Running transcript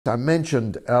I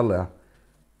mentioned earlier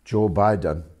Joe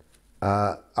Biden.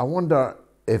 I wonder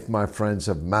if my friends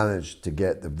have managed to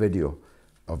get the video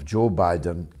of Joe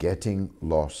Biden getting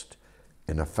lost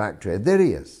in a factory. There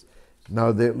he is. Now,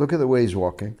 look at the way he's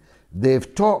walking.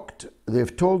 They've told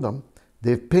him,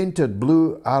 they've painted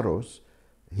blue arrows.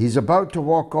 He's about to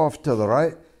walk off to the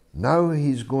right. Now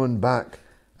he's going back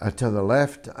to the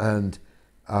left, and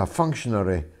a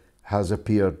functionary has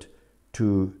appeared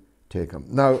to take him.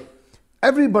 Now,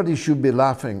 everybody should be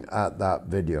laughing at that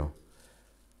video,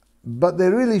 but they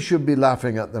really should be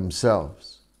laughing at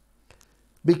themselves,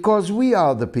 because we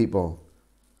are the people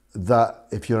that,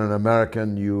 if you're an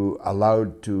American, you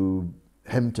allowed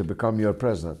him to become your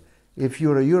president. If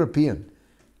you're a European,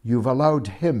 you've allowed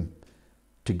him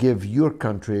to give your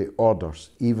country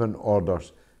orders, even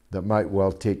orders that might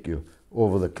well take you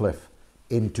over the cliff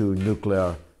into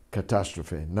nuclear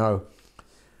catastrophe. Now,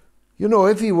 you know,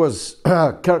 if he was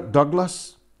Kirk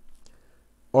Douglas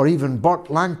or even Burt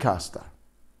Lancaster,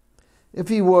 if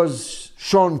he was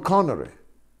Sean Connery,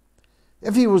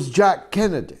 if he was Jack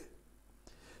Kennedy,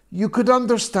 you could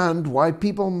understand why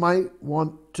people might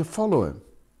want to follow him.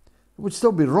 It would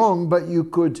still be wrong, but you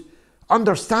could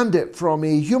understand it from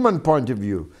a human point of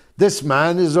view. This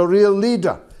man is a real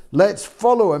leader. Let's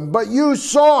follow him. But you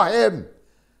saw him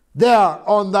there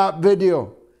on that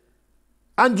video,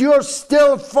 and you're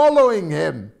still following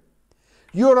him.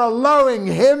 You're allowing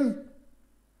him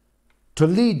to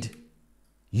lead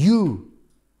you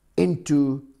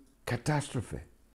into catastrophe.